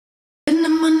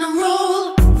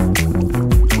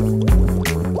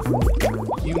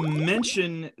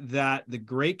mention that the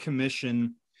Great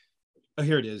Commission, oh,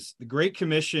 here it is. The Great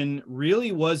Commission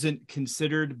really wasn't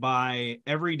considered by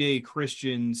everyday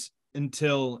Christians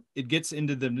until it gets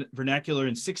into the vernacular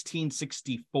in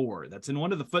 1664. That's in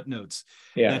one of the footnotes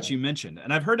that you mentioned.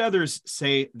 And I've heard others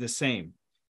say the same.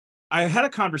 I had a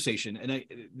conversation, and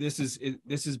this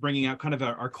is bringing out kind of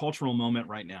our cultural moment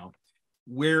right now,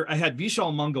 where I had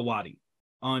Vishal Mangawati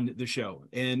on the show,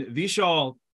 and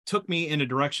Vishal took me in a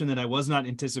direction that I was not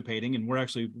anticipating, and we're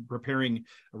actually preparing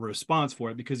a response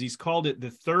for it because he's called it the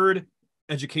third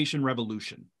education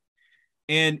revolution.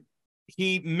 And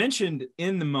he mentioned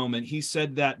in the moment, he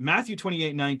said that Matthew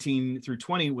 28:19 through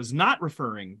 20 was not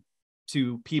referring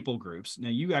to people groups. Now,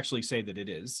 you actually say that it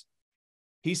is.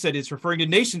 He said it's referring to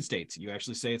nation states. You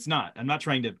actually say it's not. I'm not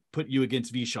trying to put you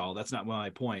against Vishal. That's not my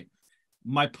point.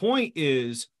 My point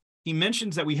is he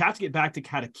mentions that we have to get back to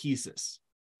catechesis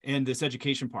and this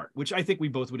education part, which I think we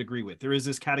both would agree with. There is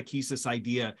this catechesis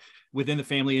idea within the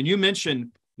family. And you mentioned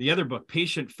the other book,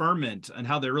 Patient Ferment, and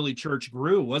how the early church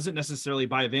grew wasn't necessarily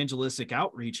by evangelistic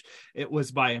outreach. It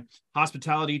was by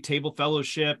hospitality, table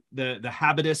fellowship, the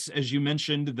habitus, as you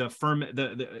mentioned,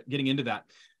 the getting into that.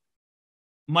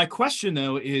 My question,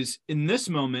 though, is in this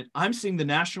moment, I'm seeing the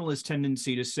nationalist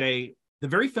tendency to say the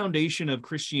very foundation of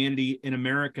Christianity in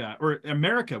America, or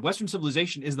America, Western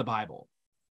civilization, is the Bible.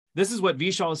 This is what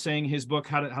Vishal is saying in his book,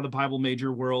 How the Bible Made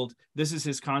Your World. This is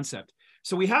his concept.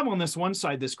 So we have on this one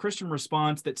side, this Christian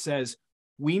response that says,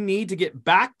 we need to get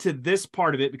back to this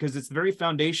part of it because it's the very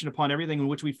foundation upon everything in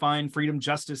which we find freedom,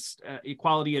 justice,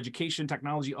 equality, education,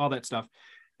 technology, all that stuff.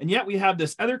 And yet we have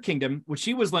this other kingdom, which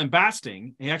he was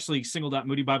lambasting. He actually singled out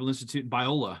Moody Bible Institute and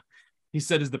Biola. He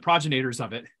said as the progenitors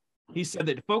of it. He said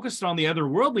that it focused on the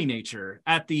otherworldly nature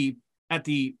at the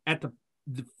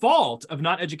fault of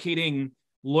not educating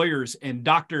lawyers and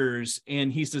doctors.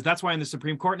 And he says that's why in the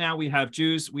Supreme Court now we have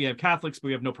Jews, we have Catholics, but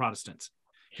we have no Protestants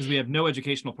because we have no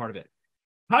educational part of it.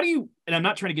 How do you, and I'm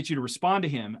not trying to get you to respond to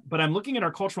him, but I'm looking at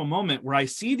our cultural moment where I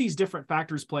see these different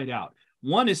factors played out.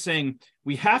 One is saying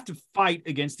we have to fight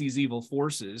against these evil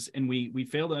forces and we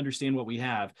fail to understand what we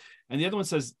have. And the other one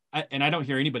says, and I don't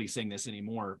hear anybody saying this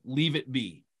anymore, leave it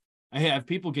be. I have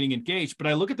people getting engaged, but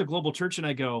I look at the global church and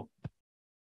I go,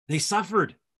 they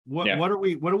suffered. What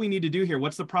do we need to do here?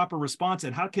 What's the proper response?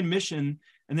 And how can mission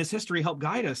and this history help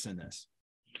guide us in this?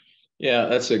 Yeah,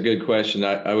 that's a good question.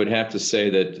 I would have to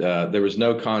say that there was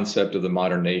no concept of the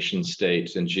modern nation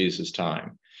state in Jesus'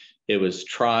 time. It was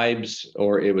tribes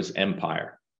or it was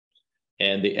empire.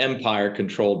 And the empire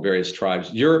controlled various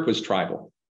tribes. Europe was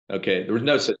tribal. Okay, there was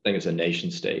no such thing as a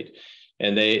nation state.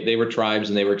 And they were tribes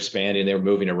and they were expanding, they were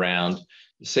moving around.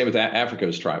 The same with Africa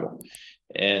was tribal.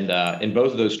 And in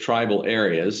both of those tribal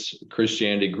areas,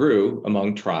 Christianity grew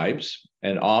among tribes.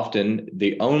 And often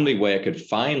the only way it could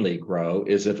finally grow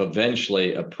is if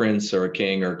eventually a prince or a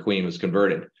king or a queen was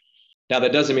converted. Now,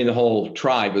 that doesn't mean the whole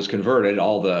tribe was converted.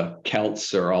 All the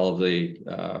Celts or all of the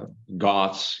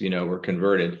Goths, were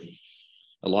converted.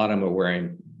 A lot of them are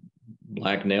wearing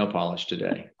black nail polish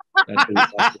today.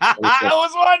 I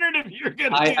was wondering if you're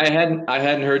going to. I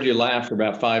hadn't heard you laugh for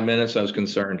about 5 minutes. I was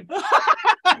concerned.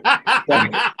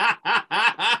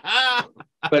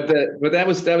 But that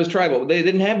was tribal. They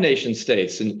didn't have nation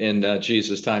states in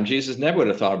Jesus' time. Jesus never would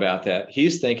have thought about that.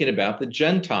 He's thinking about the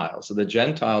Gentiles. So the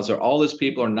Gentiles are all those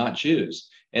people are not Jews,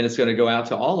 and it's going to go out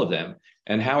to all of them.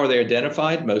 And how are they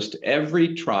identified? Most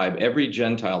every tribe, every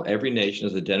Gentile, every nation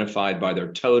is identified by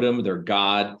their totem, their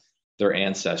god, their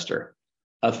ancestor.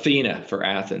 Athena for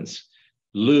Athens,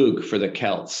 Lug for the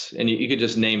Celts, and you could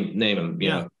just name them.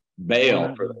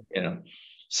 Baal for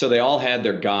So they all had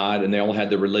their god and they all had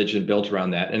their religion built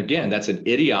around that. And again, that's an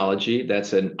ideology,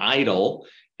 that's an idol,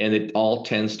 and it all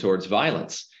tends towards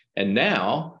violence. And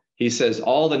now he says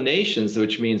all the nations,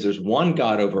 which means there's one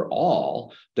God over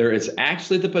all, there is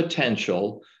actually the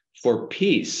potential for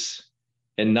peace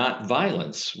and not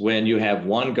violence when you have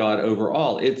one God over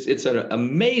all. It's an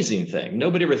amazing thing.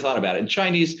 Nobody ever thought about it. And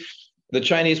the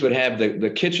Chinese would have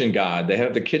the kitchen god. They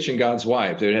have the kitchen god's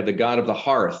wife. They would have the god of the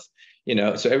hearth.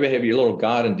 So everybody have your little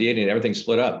God and deity and everything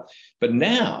split up. But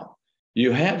now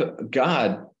you have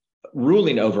God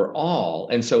ruling over all.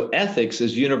 And so ethics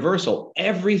is universal.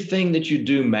 Everything that you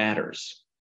do matters.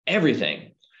 Everything.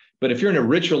 But if you're in a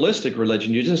ritualistic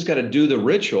religion, you just got to do the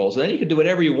rituals. And then you can do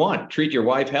whatever you want. Treat your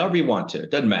wife however you want to.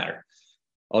 It doesn't matter.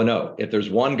 Oh, no. If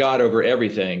there's one God over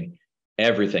everything,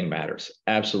 everything matters.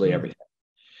 Absolutely everything.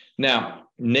 Now,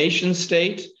 nation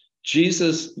state,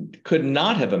 Jesus could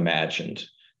not have imagined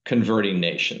converting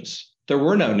nations. There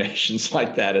were no nations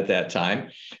like that at that time.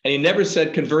 And he never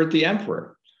said convert the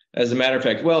emperor. As a matter of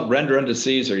fact, well, render unto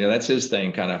Caesar, that's his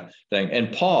thing kind of thing.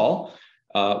 And Paul,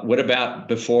 What about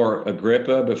before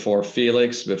Agrippa, before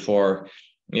Felix, before,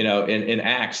 in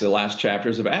Acts, the last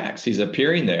chapters of Acts? He's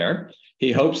appearing there.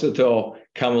 He hopes that they'll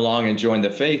come along and join the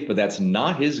faith, but that's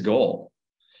not his goal.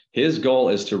 His goal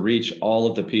is to reach all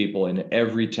of the people in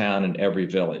every town and every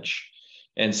village.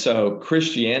 And so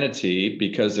Christianity,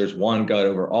 because there's one God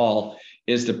over all,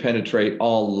 is to penetrate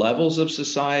all levels of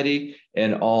society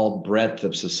and all breadth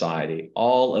of society,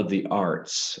 all of the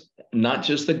arts, not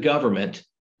just the government,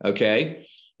 okay?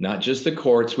 Not just the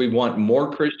courts. We want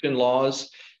more Christian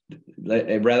laws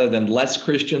rather than less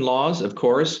Christian laws, of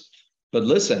course. But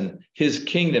listen, his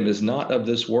kingdom is not of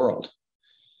this world.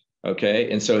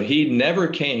 Okay. And so he never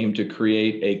came to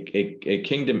create a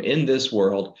kingdom in this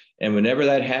world. And whenever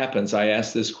that happens, I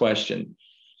ask this question: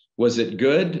 was it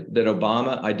good that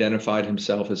Obama identified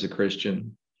himself as a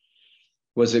Christian?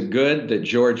 Was it good that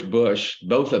George Bush,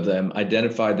 both of them,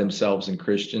 identified themselves as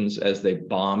Christians as they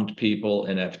bombed people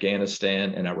in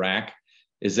Afghanistan and Iraq?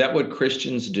 Is that what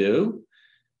Christians do?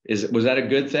 Was that a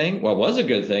good thing? Well, it was a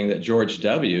good thing that George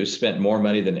W. spent more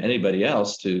money than anybody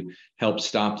else to help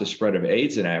stop the spread of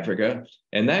AIDS in Africa.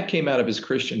 And that came out of his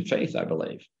Christian faith, I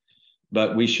believe.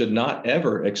 But we should not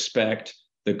ever expect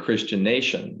the Christian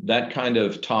nation, that kind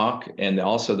of talk, and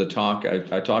also the talk,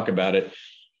 I talk about it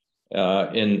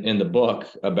in the book,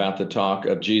 about the talk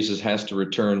of Jesus has to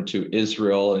return to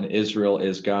Israel, and Israel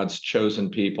is God's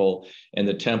chosen people, and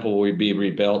the temple will be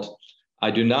rebuilt. I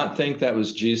do not think that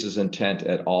was Jesus' intent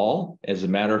at all. As a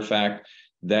matter of fact,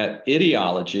 that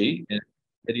ideology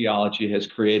has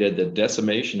created the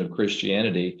decimation of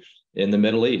Christianity in the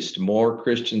Middle East.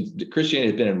 Christianity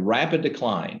has been in rapid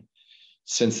decline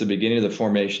since the beginning of the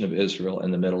formation of Israel in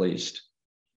the Middle East.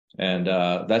 And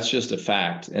that's just a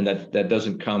fact. And that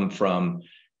doesn't come from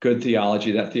good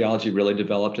theology. That theology really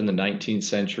developed in the 19th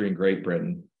century in Great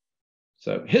Britain.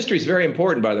 So history is very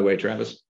important, by the way, Travis.